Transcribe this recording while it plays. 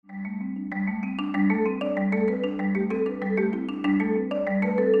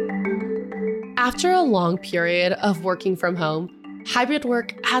After a long period of working from home, hybrid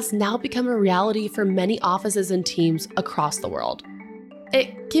work has now become a reality for many offices and teams across the world.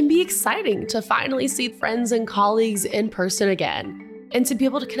 It can be exciting to finally see friends and colleagues in person again, and to be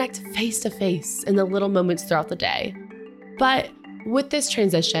able to connect face to face in the little moments throughout the day. But with this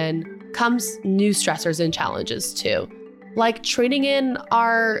transition comes new stressors and challenges too, like trading in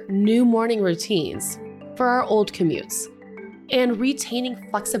our new morning routines for our old commutes, and retaining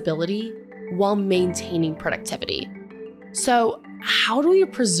flexibility while maintaining productivity. So, how do we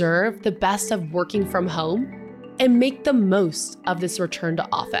preserve the best of working from home and make the most of this return to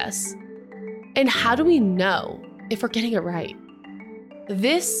office? And how do we know if we're getting it right?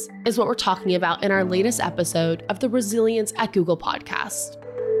 This is what we're talking about in our latest episode of the Resilience at Google podcast.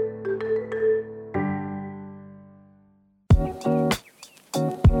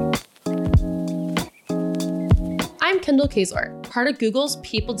 I'm Kendall Kazor, part of Google's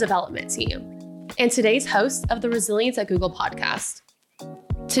People Development team, and today's host of the Resilience at Google podcast.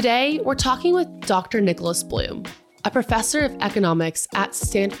 Today, we're talking with Dr. Nicholas Bloom, a professor of economics at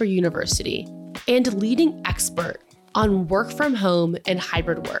Stanford University and leading expert on work from home and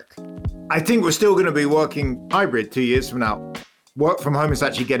hybrid work. I think we're still going to be working hybrid 2 years from now. Work from home is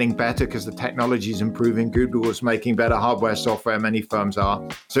actually getting better because the technology is improving. Google is making better hardware, software, many firms are.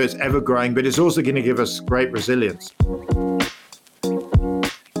 So it's ever growing, but it's also going to give us great resilience.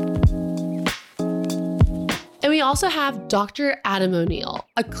 And we also have Dr. Adam O'Neill,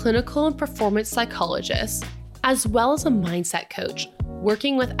 a clinical and performance psychologist, as well as a mindset coach,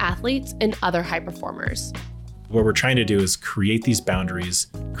 working with athletes and other high performers. What we're trying to do is create these boundaries,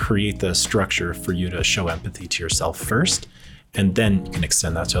 create the structure for you to show empathy to yourself first, and then you can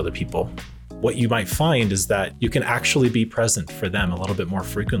extend that to other people. What you might find is that you can actually be present for them a little bit more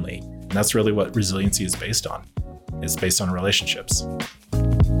frequently. And that's really what resiliency is based on. It's based on relationships.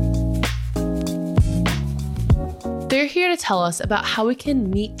 They're here to tell us about how we can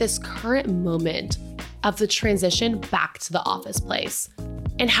meet this current moment of the transition back to the office place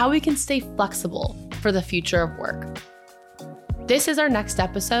and how we can stay flexible for the future of work. This is our next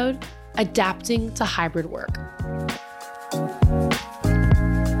episode, Adapting to Hybrid Work.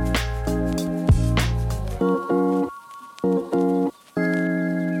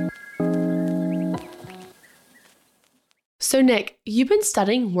 So Nick, you've been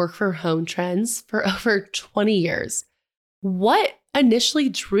studying work from home trends for over 20 years. What initially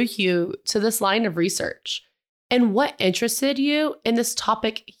drew you to this line of research? And what interested you in this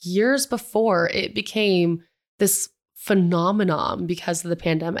topic years before it became this phenomenon because of the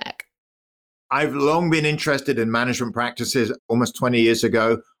pandemic? I've long been interested in management practices. Almost 20 years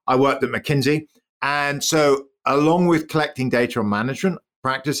ago, I worked at McKinsey. And so along with collecting data on management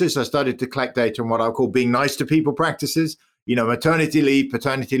practices, I started to collect data on what I call being nice to people practices. Maternity leave,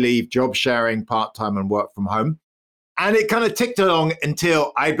 paternity leave, job sharing, part-time, and work from home. And it kind of ticked along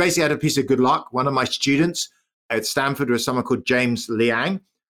until I basically had a piece of good luck. One of my students at Stanford was someone called James Liang,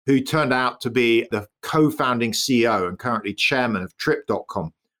 who turned out to be the co-founding CEO and currently chairman of Trip.com,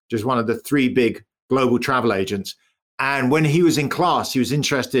 which is one of the three big global travel agents. And when he was in class, he was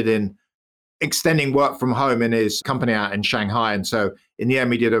interested in extending work from home in his company out in Shanghai. And so in the end,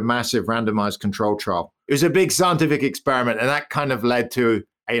 we did a massive randomized control trial. It was a big scientific experiment, and that kind of led to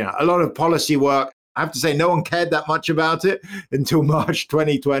a lot of policy work. I have to say, no one cared that much about it until March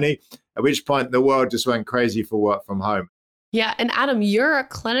 2020, at which point the world just went crazy for work from home. Yeah. And Adam, you're a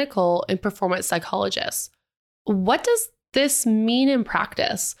clinical and performance psychologist. What does this mean in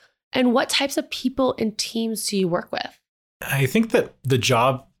practice? And what types of people and teams do you work with? I think that the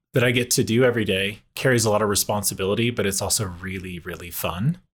job that I get to do every day carries a lot of responsibility, but it's also really, really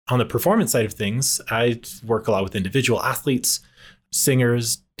fun. On the performance side of things, I work a lot with individual athletes,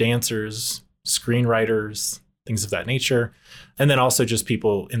 singers, dancers, screenwriters, things of that nature. And then also just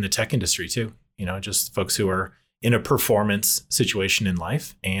people in the tech industry too, just folks who are in a performance situation in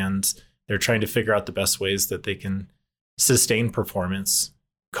life and they're trying to figure out the best ways that they can sustain performance,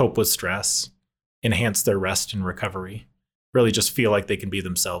 cope with stress, enhance their rest and recovery, really just feel like they can be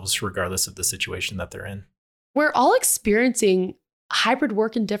themselves regardless of the situation that they're in. We're all experiencing hybrid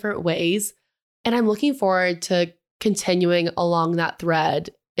work in different ways, and I'm looking forward to continuing along that thread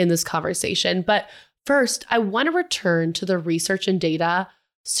in this conversation. But first, I want to return to the research and data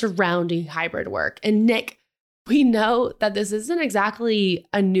surrounding hybrid work. And Nick, we know that this isn't exactly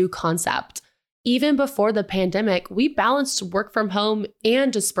a new concept. Even before the pandemic, we balanced work from home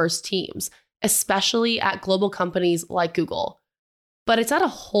and dispersed teams, especially at global companies like Google. But it's at a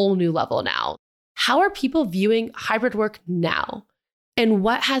whole new level now. How are people viewing hybrid work now? And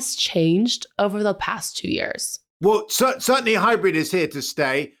what has changed over the past 2 years? Well, certainly hybrid is here to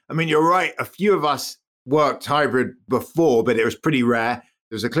stay. I mean, you're right. A few of us worked hybrid before, but it was pretty rare.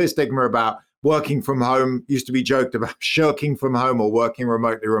 There's a clear stigma about working from home. Used to be joked about shirking from home or working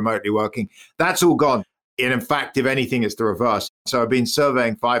remotely working. That's all gone. And in fact, if anything, it's the reverse. So I've been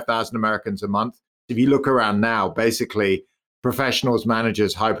surveying 5,000 Americans a month. If you look around now, basically professionals,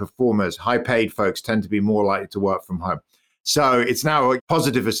 managers, high performers, high paid folks tend to be more likely to work from home. So it's now a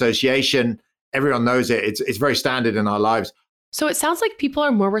positive association. Everyone knows it. It's very standard in our lives. So it sounds like people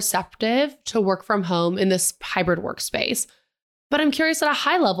are more receptive to work from home in this hybrid workspace. But I'm curious, at a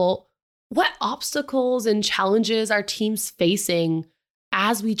high level, what obstacles and challenges are teams facing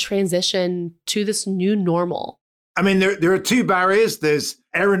as we transition to this new normal? I mean, there are two barriers. There's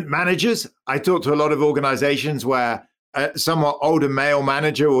errant managers. I talk to a lot of organizations where a somewhat older male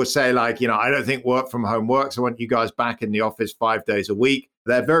manager will say, like, I don't think work from home works. I want you guys back in the office 5 days a week.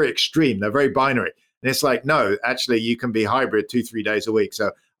 They're very extreme. They're very binary. And it's like, no, actually, you can be hybrid 2-3 days a week.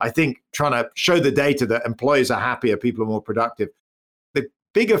 So I think trying to show the data that employees are happier, people are more productive. The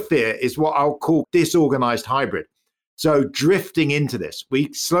bigger fear is what I'll call disorganized hybrid. So drifting into this,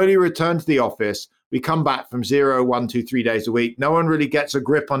 we slowly return to the office. We come back from 0, 1, 2, 3 days a week. No one really gets a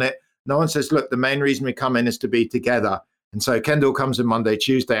grip on it. No one says, look, the main reason we come in is to be together. And so Kendall comes in Monday,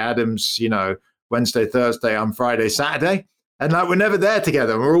 Tuesday, Adams, Wednesday, Thursday, I'm Friday, Saturday. And like, we're never there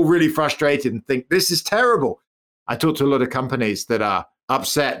together. We're all really frustrated and think this is terrible. I talk to a lot of companies that are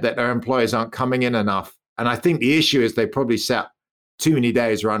upset that their employees aren't coming in enough. And I think the issue is they probably set too many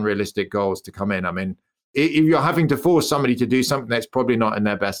days or unrealistic goals to come in. I mean, if you're having to force somebody to do something that's probably not in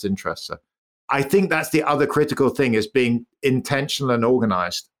their best interest. So I think that's the other critical thing, is being intentional and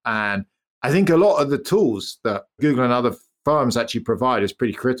organized. And I think a lot of the tools that Google and other firms actually provide is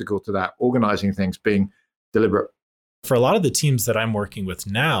pretty critical to that, organizing things, being deliberate. For a lot of the teams that I'm working with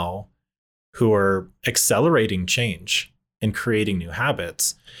now who are accelerating change and creating new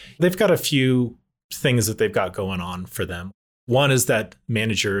habits, they've got a few things that they've got going on for them. One is that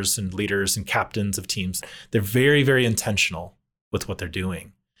managers and leaders and captains of teams, they're very, very intentional with what they're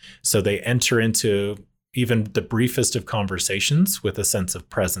doing. So they enter into even the briefest of conversations with a sense of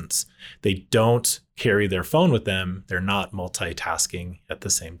presence. They don't carry their phone with them. They're not multitasking at the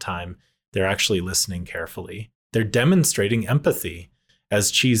same time. They're actually listening carefully. They're demonstrating empathy,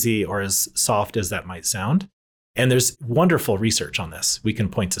 as cheesy or as soft as that might sound. And there's wonderful research on this. We can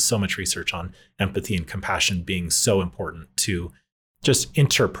point to so much research on empathy and compassion being so important to just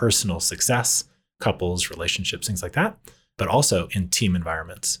interpersonal success, couples, relationships, things like that, but also in team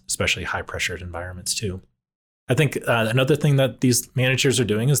environments, especially high pressured environments too. I think another thing that these managers are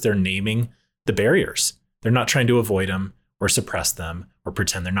doing is they're naming the barriers. They're not trying to avoid them or suppress them or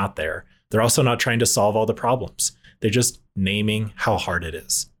pretend they're not there. They're also not trying to solve all the problems. They're just naming how hard it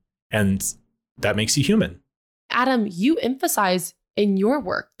is. And that makes you human. Adam, you emphasize in your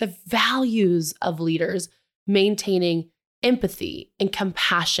work the values of leaders maintaining empathy and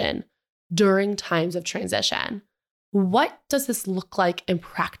compassion during times of transition. What does this look like in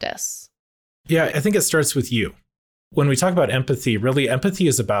practice? Yeah, I think it starts with you. When we talk about empathy, really empathy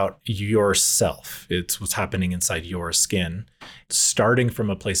is about yourself. It's what's happening inside your skin. Starting from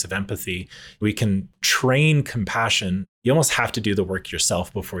a place of empathy, we can train compassion. You almost have to do the work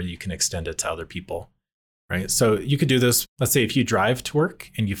yourself before you can extend it to other people, right? So you could do this, let's say if you drive to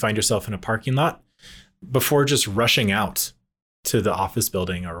work and you find yourself in a parking lot, before just rushing out to the office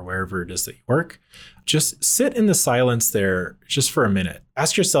building or wherever it is that you work, just sit in the silence there just for a minute.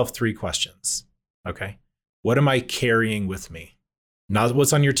 Ask yourself 3 questions, okay? What am I carrying with me? Not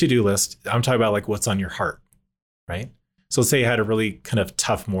what's on your to-do list. I'm talking about like what's on your heart, right? So let's say you had a really kind of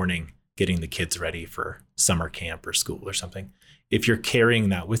tough morning getting the kids ready for summer camp or school or something. If you're carrying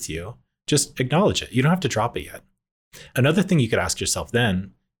that with you, just acknowledge it. You don't have to drop it yet. Another thing you could ask yourself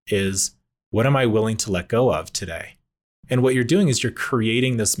then is, what am I willing to let go of today? And what you're doing is you're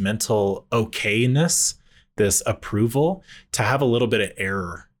creating this mental okayness, this approval to have a little bit of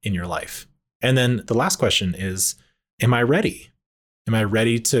error in your life. And then the last question is, am I ready? Am I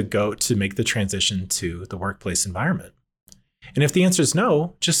ready to go to make the transition to the workplace environment? And if the answer is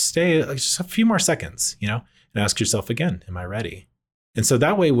no, just stay just a few more seconds, and ask yourself again, am I ready? And so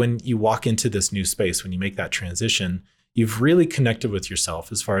that way, when you walk into this new space, when you make that transition, you've really connected with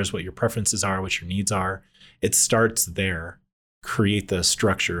yourself as far as what your preferences are, what your needs are. It starts there. Create the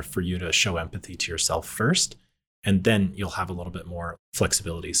structure for you to show empathy to yourself first. And then you'll have a little bit more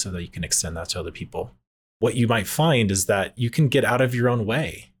flexibility so that you can extend that to other people. What you might find is that you can get out of your own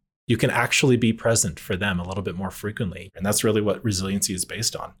way. You can actually be present for them a little bit more frequently. And that's really what resiliency is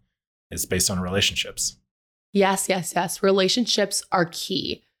based on. It's based on relationships. Yes, yes, yes. Relationships are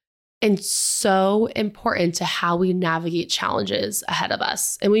key and so important to how we navigate challenges ahead of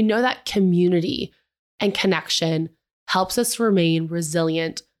us. And we know that community and connection helps us remain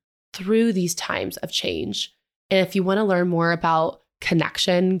resilient through these times of change. And if you want to learn more about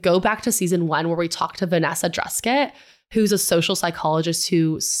connection, go back to season 1 where we talked to Vanessa Druskett, who's a social psychologist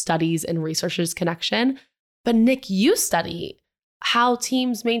who studies and researches connection. But Nick, you study how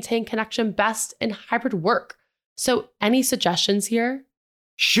teams maintain connection best in hybrid work. So any suggestions here?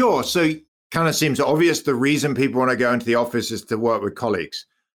 Sure. So it kind of seems obvious the reason people want to go into the office is to work with colleagues.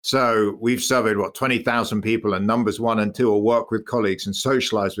 So we've surveyed 20,000 people, and numbers 1 and 2 will work with colleagues and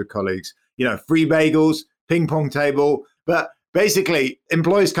socialize with colleagues, free bagels, ping pong table. But basically,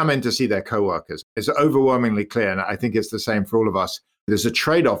 employees come in to see their coworkers. It's overwhelmingly clear. And I think it's the same for all of us. There's a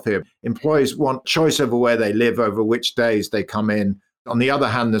trade-off here. Employees want choice over where they live, over which days they come in. On the other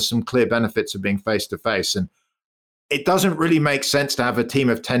hand, there's some clear benefits of being face-to-face. And it doesn't really make sense to have a team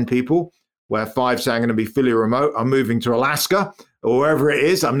of 10 people where 5 say I'm going to be fully remote, I'm moving to Alaska or wherever it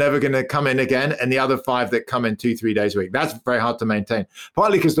is, I'm never going to come in again, and the other 5 that come in 2-3 days a week. That's very hard to maintain.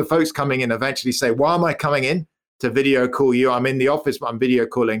 Partly because the folks coming in eventually say, why am I coming in to video call you? I'm in the office, but I'm video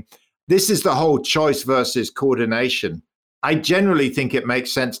calling. This is the whole choice versus coordination. I generally think it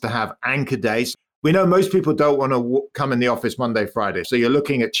makes sense to have anchor days. We know most people don't want to come in the office Monday, Friday. So you're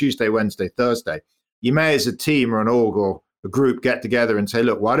looking at Tuesday, Wednesday, Thursday. You may, as a team or an org or a group, get together and say,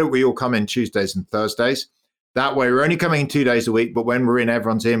 look, why don't we all come in Tuesdays and Thursdays? That way, we're only coming in 2 days a week, but when we're in,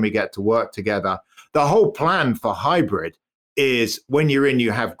 everyone's in, we get to work together. The whole plan for hybrid is when you're in,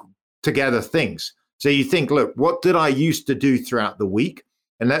 you have together things. So you think, look, what did I used to do throughout the week?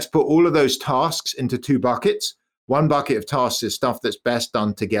 And let's put all of those tasks into 2 buckets. One bucket of tasks is stuff that's best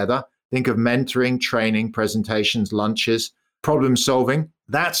done together. Think of mentoring, training, presentations, lunches, problem solving.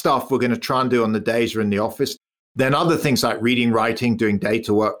 That stuff we're going to try and do on the days we're in the office. Then other things like reading, writing, doing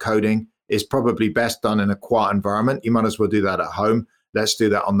data work, coding is probably best done in a quiet environment. You might as well do that at home. Let's do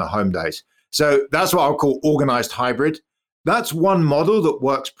that on the home days. So that's what I'll call organized hybrid. That's one model that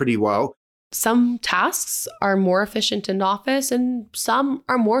works pretty well. Some tasks are more efficient in office and some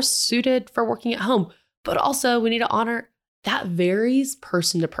are more suited for working at home. But also we need to honor that varies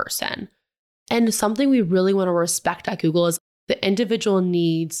person to person. And something we really want to respect at Google is the individual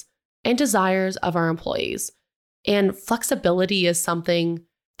needs and desires of our employees. And flexibility is something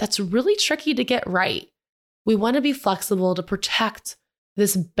that's really tricky to get right. We want to be flexible to protect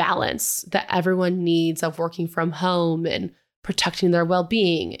this balance that everyone needs of working from home and protecting their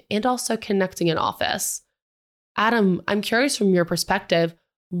well-being and also connecting in office. Adam, I'm curious from your perspective,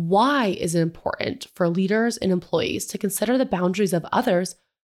 why is it important for leaders and employees to consider the boundaries of others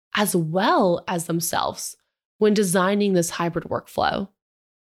as well as themselves when designing this hybrid workflow?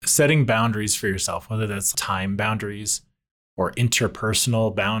 Setting boundaries for yourself, whether that's time boundaries or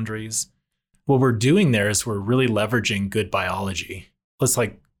interpersonal boundaries, what we're doing there is we're really leveraging good biology. Let's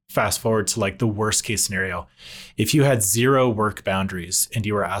fast forward to the worst case scenario. If you had 0 work boundaries and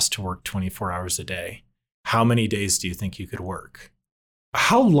you were asked to work 24 hours a day, how many days do you think you could work?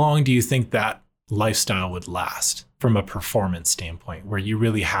 How long do you think that lifestyle would last from a performance standpoint where you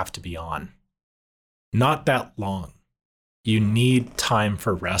really have to be on? Not that long. You need time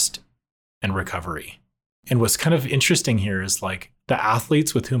for rest and recovery. And what's kind of interesting here is the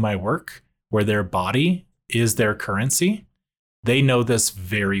athletes with whom I work, where their body is their currency, they know this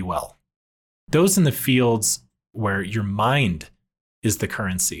very well. Those in the fields where your mind is the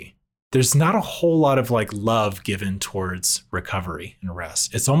currency, there's not a whole lot of love given towards recovery and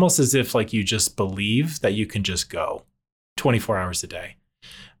rest. It's almost as if you just believe that you can just go 24 hours a day.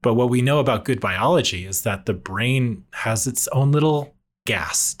 But what we know about good biology is that the brain has its own little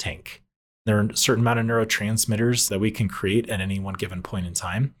gas tank. There are a certain amount of neurotransmitters that we can create at any one given point in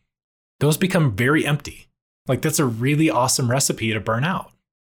time. Those become very empty. That's a really awesome recipe to burn out.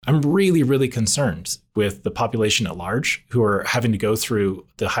 I'm really, really concerned with the population at large who are having to go through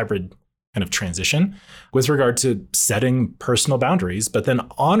the hybrid kind of transition with regard to setting personal boundaries, but then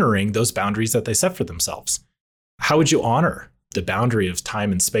honoring those boundaries that they set for themselves. How would you honor the boundary of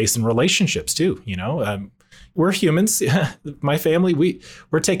time and space and relationships too? We're humans. My family,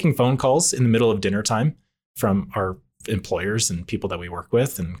 we're taking phone calls in the middle of dinner time from our employers and people that we work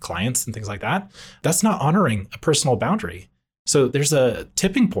with and clients and things like that. That's not honoring a personal boundary. So there's a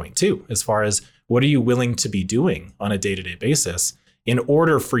tipping point too, as far as what are you willing to be doing on a day-to-day basis in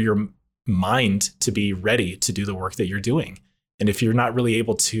order for your mind to be ready to do the work that you're doing. And if you're not really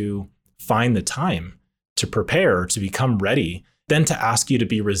able to find the time to prepare, to become ready, then to ask you to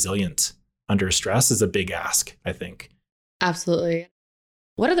be resilient under stress is a big ask, I think. Absolutely.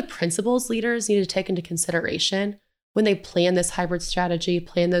 what are the principles leaders need to take into consideration when they plan this hybrid strategy,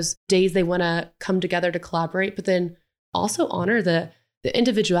 plan those days they want to come together to collaborate, but then also honor the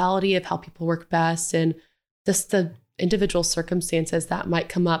individuality of how people work best and just the individual circumstances that might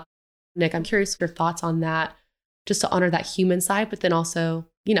come up? Nick, I'm curious your thoughts on that, just to honor that human side, but then also,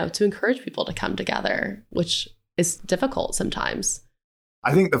 to encourage people to come together, which is difficult sometimes.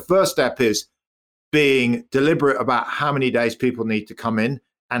 I think the first step is being deliberate about how many days people need to come in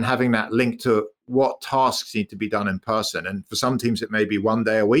and having that link to what tasks need to be done in person. And for some teams, it may be 1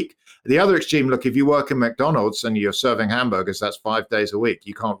 day a week. The other extreme, look, if you work in McDonald's and you're serving hamburgers, that's 5 days a week.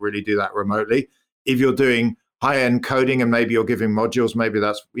 You can't really do that remotely. If you're doing high-end coding and maybe you're giving modules, maybe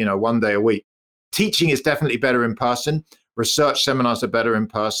that's 1 day a week. Teaching is definitely better in person. Research seminars are better in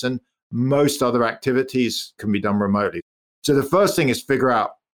person. Most other activities can be done remotely. So the first thing is figure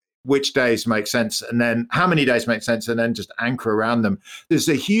out which days make sense and then how many days make sense and then just anchor around them. There's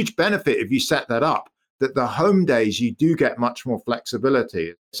a huge benefit if you set that up, that the home days, you do get much more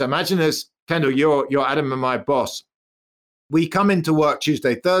flexibility. So imagine as Kendall, you're Adam and my boss. We come into work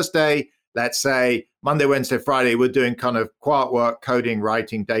Tuesday, Thursday, let's say Monday, Wednesday, Friday, we're doing kind of quiet work, coding,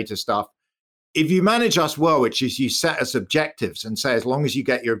 writing, data stuff. If you manage us well, which is you set us objectives and say, as long as you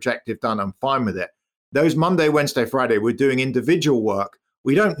get your objective done, I'm fine with it. Those Monday, Wednesday, Friday, we're doing individual work.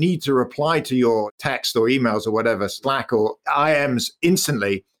 We don't need to reply to your text or emails or whatever, Slack or IMs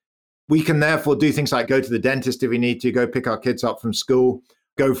instantly. We can therefore do things like go to the dentist if we need to, go pick our kids up from school,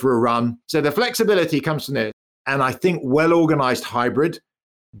 go for a run. So the flexibility comes from it. And I think well-organized hybrid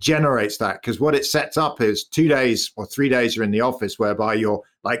generates that, because what it sets up is 2 days or 3 days you're in the office whereby you're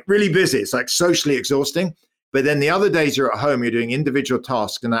like really busy. It's like socially exhausting. But then the other days you're at home, you're doing individual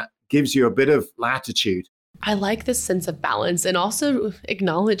tasks, and that gives you a bit of latitude. I like this sense of balance and also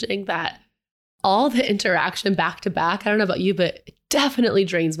acknowledging that all the interaction back to back, I don't know about you, but it definitely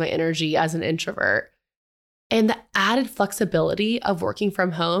drains my energy as an introvert. And the added flexibility of working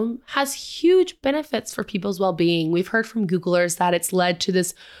from home has huge benefits for people's well-being. We've heard from Googlers that it's led to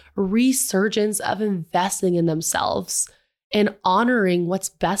this resurgence of investing in themselves and honoring what's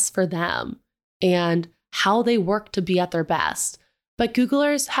best for them and how they work to be at their best. But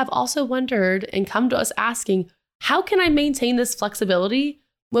Googlers have also wondered and come to us asking, how can I maintain this flexibility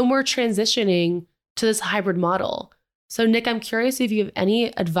when we're transitioning to this hybrid model? So Nick, I'm curious if you have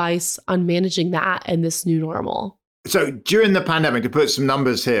any advice on managing that in this new normal. So during the pandemic, to put some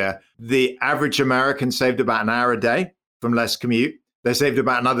numbers here, the average American saved about an hour a day from less commute. They saved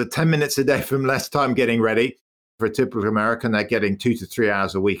about another 10 minutes a day from less time getting ready. For a typical American, they're getting 2 to 3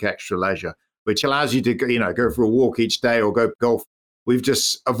 hours a week extra leisure, which allows you to go for a walk each day or go golf. We've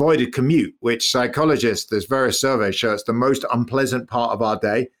just avoided commute, which psychologists, there's various surveys show it's the most unpleasant part of our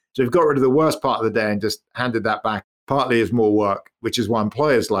day. So we've got rid of the worst part of the day and just handed that back, partly as more work, which is why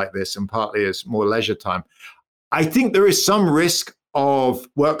employers like this, and partly as more leisure time. I think there is some risk of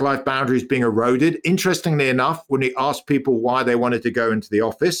work-life boundaries being eroded. Interestingly enough, when we asked people why they wanted to go into the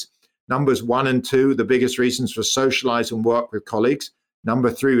office, numbers 1 and 2, the biggest reasons for socialize and work with colleagues.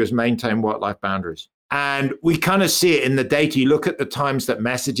 Number 3 was maintain work-life boundaries. And we kind of see it in the data. You look at the times that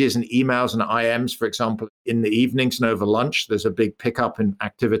messages and emails and IMs, for example, in the evenings and over lunch, there's a big pickup in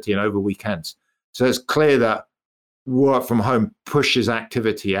activity and over weekends. So it's clear that work from home pushes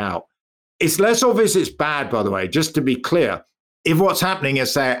activity out. It's less obvious it's bad, by the way, just to be clear. If what's happening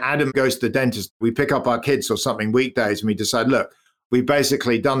is, say, Adam goes to the dentist, we pick up our kids or something weekdays and we decide, look, we've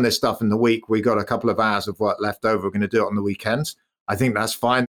basically done this stuff in the week. We got a couple of hours of work left over. We're going to do it on the weekends. I think that's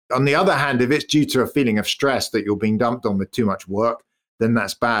fine. On the other hand, if it's due to a feeling of stress that you're being dumped on with too much work, then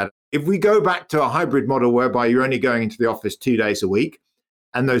that's bad. If we go back to a hybrid model whereby you're only going into the office 2 days a week,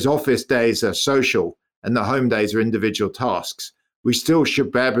 and those office days are social and the home days are individual tasks, we still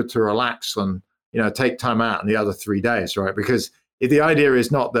should be able to relax and, take time out in the other 3 days, right? Because if the idea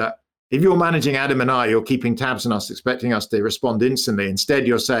is not that if you're managing Adam and I, you're keeping tabs on us, expecting us to respond instantly. Instead,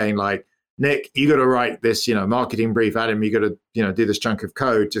 you're saying like, Nick, you got to write this, marketing brief. Adam, you got to, do this chunk of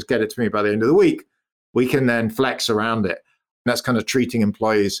code. Just get it to me by the end of the week. We can then flex around it. And that's kind of treating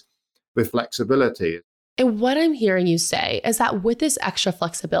employees with flexibility. And what I'm hearing you say is that with this extra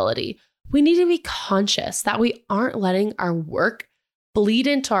flexibility, we need to be conscious that we aren't letting our work bleed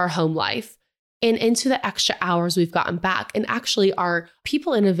into our home life and into the extra hours we've gotten back. And actually, our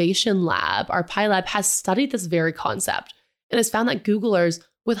People Innovation Lab, our PyLab, has studied this very concept and has found that Googlers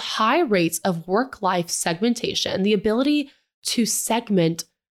with high rates of work-life segmentation, the ability to segment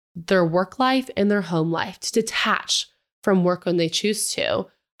their work life and their home life, to detach from work when they choose to,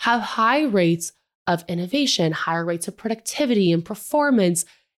 have high rates of innovation, higher rates of productivity and performance,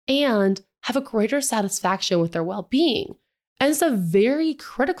 and have a greater satisfaction with their well-being. And it's a very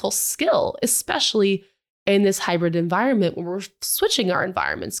critical skill, especially in this hybrid environment where we're switching our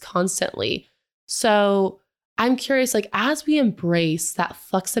environments constantly. So I'm curious, like, as we embrace that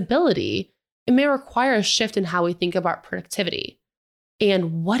flexibility, it may require a shift in how we think about productivity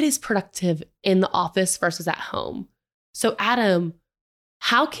and what is productive in the office versus at home. So Adam,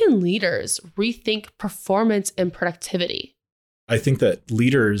 how can leaders rethink performance and productivity? I think that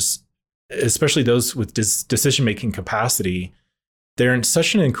leaders, especially those with decision-making capacity, they're in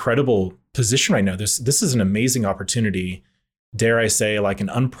such an incredible position right now. This is an amazing opportunity, dare I say, like an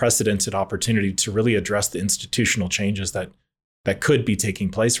unprecedented opportunity to really address the institutional changes that could be taking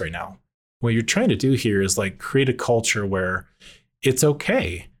place right now. What you're trying to do here is like create a culture where it's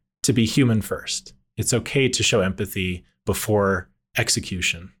okay to be human first. It's okay to show empathy before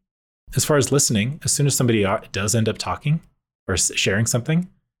execution. As far as listening, as soon as somebody does end up talking or sharing something,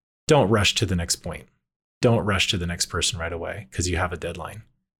 don't rush to the next point. Don't rush to the next person right away because you have a deadline.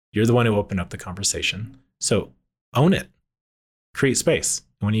 You're the one who opened up the conversation. So own it. Create space.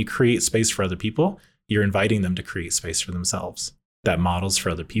 And when you create space for other people, you're inviting them to create space for themselves. That models for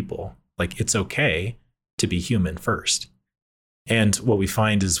other people. Like, it's okay to be human first. And what we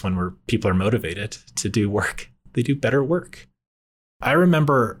find is when people are motivated to do work, they do better work. I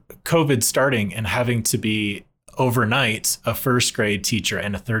remember COVID starting and having to be overnight a first grade teacher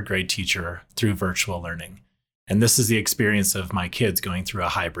and a third grade teacher through virtual learning. And this is the experience of my kids going through a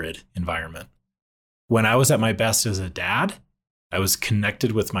hybrid environment. When I was at my best as a dad, I was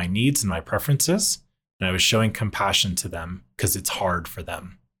connected with my needs and my preferences, and I was showing compassion to them because it's hard for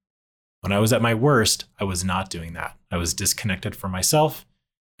them. When I was at my worst, I was not doing that. I was disconnected from myself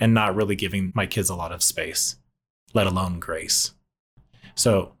and not really giving my kids a lot of space, let alone grace.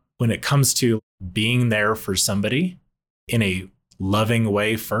 So when it comes to being there for somebody in a loving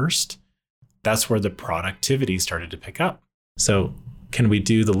way first, that's where the productivity started to pick up. So can we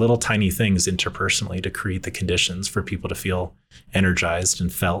do the little tiny things interpersonally to create the conditions for people to feel energized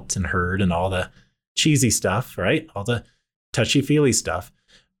and felt and heard and all the cheesy stuff, right? All the touchy-feely stuff.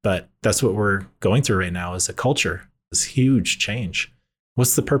 But that's what we're going through right now as a culture, this huge change.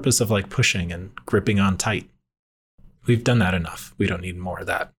 What's the purpose of like pushing and gripping on tight? We've done that enough. We don't need more of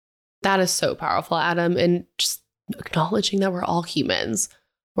that. That is so powerful, Adam. And just acknowledging that we're all humans.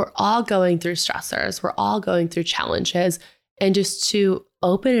 We're all going through stressors. We're all going through challenges. And just to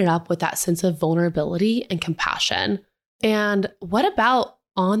open it up with that sense of vulnerability and compassion. And what about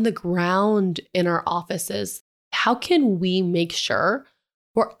on the ground in our offices? How can we make sure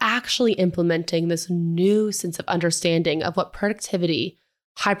we're actually implementing this new sense of understanding of what productivity,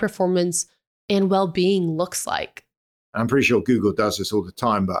 high performance, and well-being looks like? I'm pretty sure Google does this all the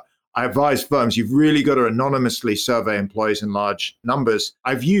time, but I advise firms, you've really got to anonymously survey employees in large numbers.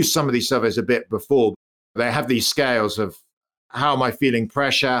 I've used some of these surveys a bit before. They have these scales of how am I feeling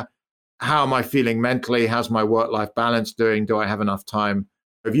pressure? How am I feeling mentally? How's my work-life balance doing? Do I have enough time?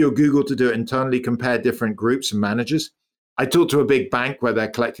 If you're Google to do it internally, compare different groups and managers. I talk to a big bank where they're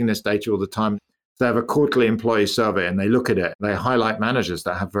collecting this data all the time. They have a quarterly employee survey and they look at it. They highlight managers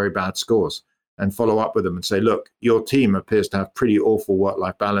that have very bad scores and follow up with them and say, look, your team appears to have pretty awful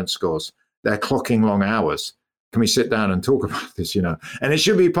work-life balance scores. They're clocking long hours. Can we sit down and talk about this, And it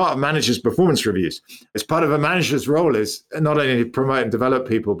should be part of managers' performance reviews. It's part of a manager's role is not only to promote and develop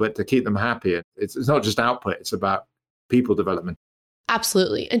people, but to keep them happy. It's not just output, it's about people development.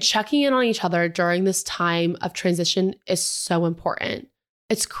 Absolutely. And checking in on each other during this time of transition is so important.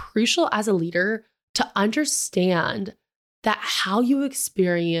 It's crucial as a leader to understand that how you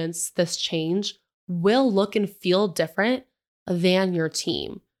experience this change will look and feel different than your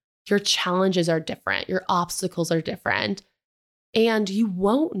team. Your challenges are different. Your obstacles are different. And you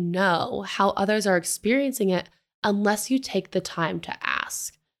won't know how others are experiencing it unless you take the time to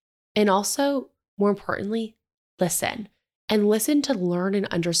ask. And also, more importantly, listen. And listen to learn and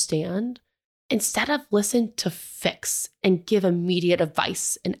understand instead of listen to fix and give immediate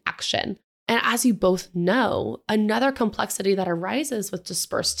advice and action. And as you both know, another complexity that arises with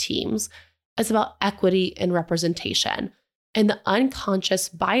dispersed teams is about equity and representation and the unconscious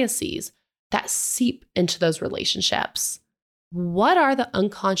biases that seep into those relationships. What are the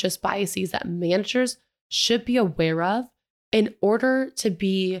unconscious biases that managers should be aware of in order to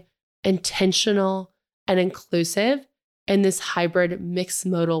be intentional and inclusive in this hybrid mixed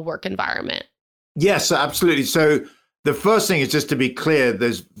modal work environment? Yes, absolutely. So the first thing is just to be clear,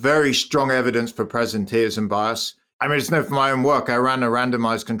 there's very strong evidence for presenteeism bias. I mean, it's no from my own work. I ran a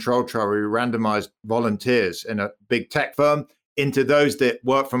randomized control trial. We randomized volunteers in a big tech firm into those that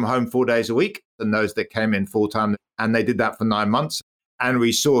work from home 4 days a week and those that came in full time. And they did that for 9 months. And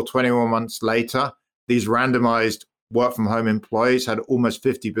we saw 21 months later, these randomized work from home employees had almost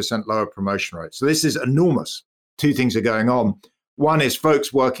 50% lower promotion rates. So this is enormous. Two things are going on. One is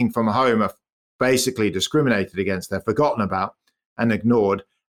folks working from home are basically discriminated against. They're forgotten about and ignored.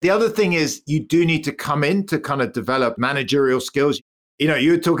 The other thing is you do need to come in to kind of develop managerial skills. You know,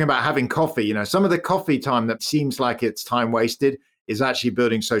 you were talking about having coffee. You know, some of the coffee time that seems like it's time wasted is actually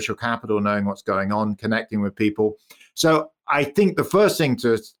building social capital, knowing what's going on, connecting with people. So I think the first thing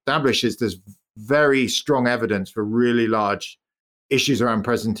to establish is there's very strong evidence for really large issues around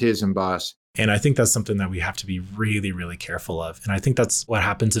presenteeism bias. And I think that's something that we have to be really, really careful of. And I think that's what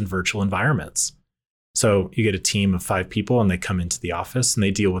happens in virtual environments. So you get a team of 5 people and they come into the office and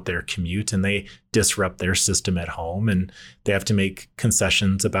they deal with their commute and they disrupt their system at home and they have to make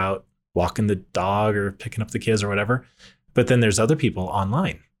concessions about walking the dog or picking up the kids or whatever. But then there's other people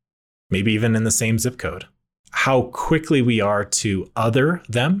online, maybe even in the same zip code. How quickly we are to other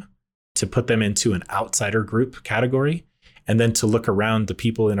them, to put them into an outsider group category, and then to look around the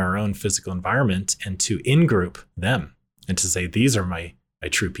people in our own physical environment and to in-group them and to say, these are my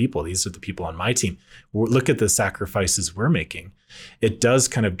true people. These are the people on my team. Look at the sacrifices we're making. It does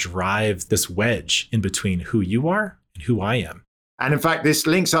kind of drive this wedge in between who you are and who I am. And in fact, this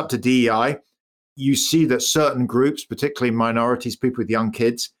links up to DEI. You see that certain groups, particularly minorities, people with young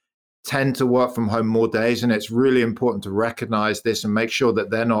kids, tend to work from home more days. And it's really important to recognize this and make sure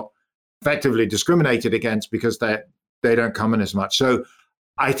that they're not effectively discriminated against because they don't come in as much. So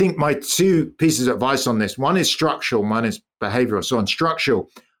I think my 2 pieces of advice on this, one is structural, one is behavioral. So on structural,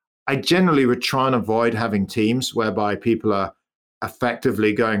 I generally would try and avoid having teams whereby people are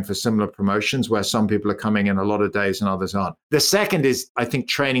effectively going for similar promotions, where some people are coming in a lot of days and others aren't. The second is, I think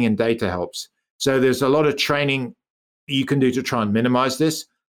training and data helps. So there's a lot of training you can do to try and minimize this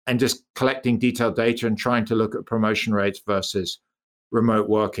and just collecting detailed data and trying to look at promotion rates versus remote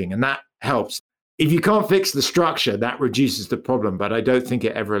working. And that helps. If you can't fix the structure, that reduces the problem, but I don't think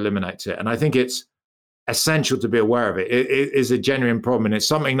it ever eliminates it. And I think it's essential to be aware of it. It is a genuine problem, and it's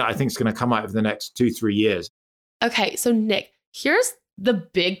something that I think is going to come out over the next 2-3 years. Okay, so Nick, here's the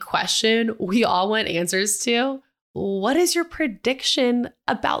big question we all want answers to. What is your prediction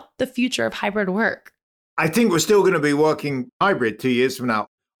about the future of hybrid work? I think we're still going to be working hybrid 2 years from now.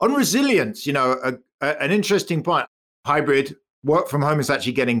 On resilience, you know, an interesting point, hybrid work from home is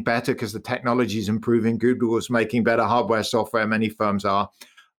actually getting better because the technology is improving. Google is making better hardware, software. Many firms are.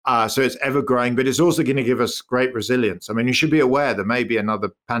 So it's ever growing, but it's also going to give us great resilience. I mean, you should be aware there may be another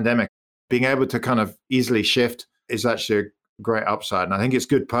pandemic. Being able to kind of easily shift is actually a great upside. And I think it's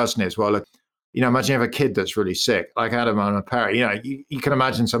good personally as well. Look, you know, imagine you have a kid that's really sick. Like Adam, I'm a parent. You know, you can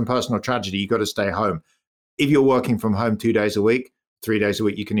imagine some personal tragedy. You got to stay home. If you're working from home 2 days a week, 3 days a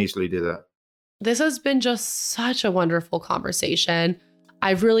week, you can easily do that. This has been just such a wonderful conversation.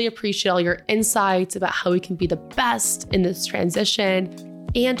 I really appreciate all your insights about how we can be the best in this transition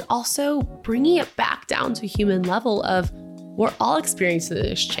and also bringing it back down to a human level of we're all experiencing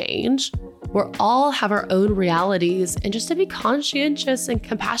this change. We all have our own realities, and just to be conscientious and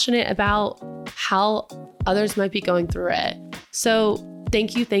compassionate about how others might be going through it. So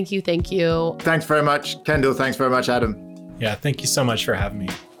thank you, thank you, thank you. Thanks very much, Kendall. Thanks very much, Adam. Yeah, thank you so much for having me.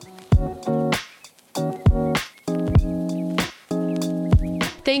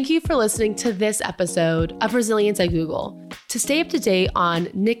 Thank you for listening to this episode of Resilience at Google. To stay up to date on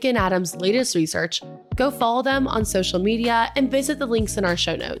Nick and Adam's latest research, go follow them on social media and visit the links in our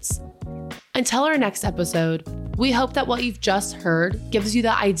show notes. Until our next episode, we hope that what you've just heard gives you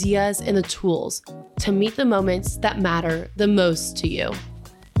the ideas and the tools to meet the moments that matter the most to you.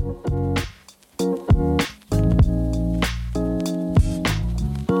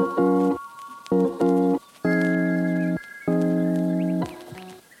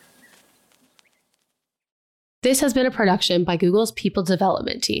 This has been a production by Google's People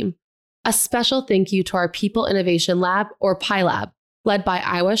Development Team. A special thank you to our People Innovation Lab, or PILab, led by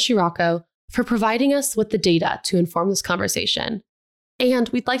Iowa Shirako, for providing us with the data to inform this conversation. And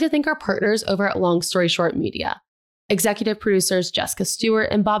we'd like to thank our partners over at Long Story Short Media, executive producers Jessica Stewart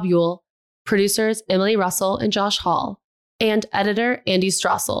and Bob Ewell, producers Emily Russell and Josh Hall, and editor Andy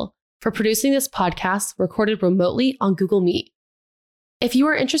Strassel for producing this podcast recorded remotely on Google Meet. If you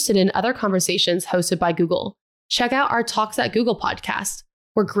are interested in other conversations hosted by Google, check out our Talks at Google podcast,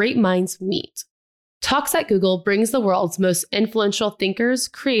 where great minds meet. Talks at Google brings the world's most influential thinkers,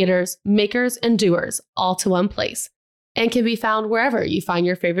 creators, makers, and doers all to one place, and can be found wherever you find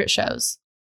your favorite shows.